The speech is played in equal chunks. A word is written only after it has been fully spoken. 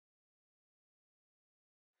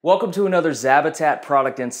Welcome to another Zabitat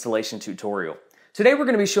product installation tutorial. Today we're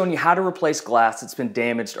going to be showing you how to replace glass that's been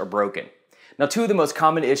damaged or broken. Now, two of the most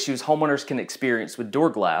common issues homeowners can experience with door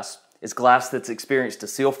glass is glass that's experienced a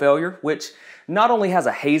seal failure, which not only has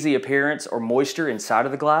a hazy appearance or moisture inside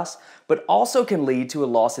of the glass, but also can lead to a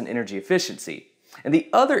loss in energy efficiency. And the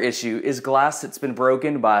other issue is glass that's been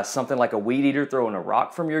broken by something like a weed eater throwing a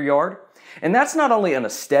rock from your yard. And that's not only an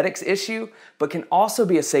aesthetics issue, but can also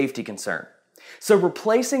be a safety concern. So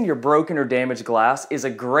replacing your broken or damaged glass is a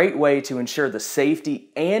great way to ensure the safety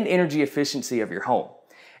and energy efficiency of your home.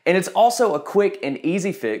 And it's also a quick and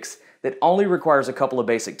easy fix that only requires a couple of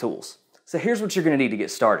basic tools. So here's what you're going to need to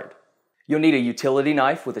get started. You'll need a utility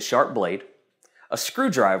knife with a sharp blade, a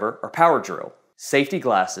screwdriver or power drill, safety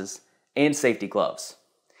glasses, and safety gloves.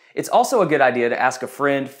 It's also a good idea to ask a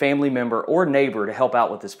friend, family member, or neighbor to help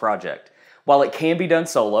out with this project. While it can be done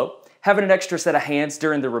solo, having an extra set of hands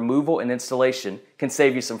during the removal and installation can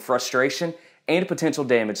save you some frustration and potential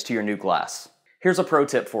damage to your new glass. Here's a pro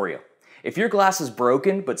tip for you. If your glass is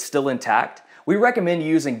broken but still intact, we recommend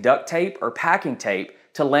using duct tape or packing tape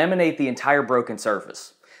to laminate the entire broken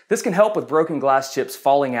surface. This can help with broken glass chips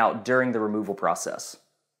falling out during the removal process.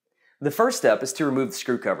 The first step is to remove the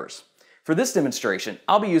screw covers. For this demonstration,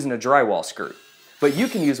 I'll be using a drywall screw, but you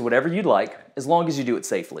can use whatever you'd like as long as you do it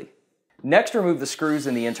safely. Next, remove the screws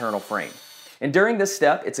in the internal frame. And during this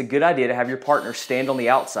step, it's a good idea to have your partner stand on the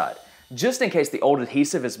outside, just in case the old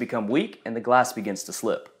adhesive has become weak and the glass begins to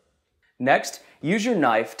slip. Next, use your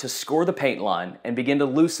knife to score the paint line and begin to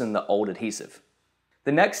loosen the old adhesive.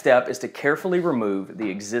 The next step is to carefully remove the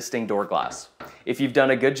existing door glass. If you've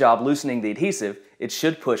done a good job loosening the adhesive, it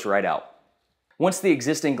should push right out. Once the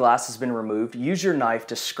existing glass has been removed, use your knife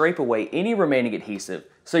to scrape away any remaining adhesive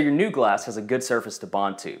so your new glass has a good surface to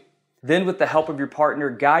bond to. Then, with the help of your partner,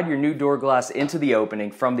 guide your new door glass into the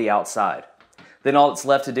opening from the outside. Then all that's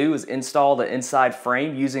left to do is install the inside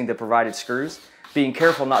frame using the provided screws, being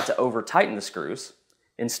careful not to over-tighten the screws,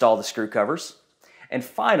 install the screw covers, and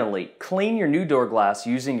finally, clean your new door glass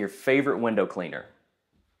using your favorite window cleaner.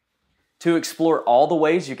 To explore all the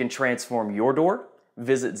ways you can transform your door,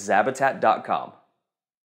 visit Zabitat.com.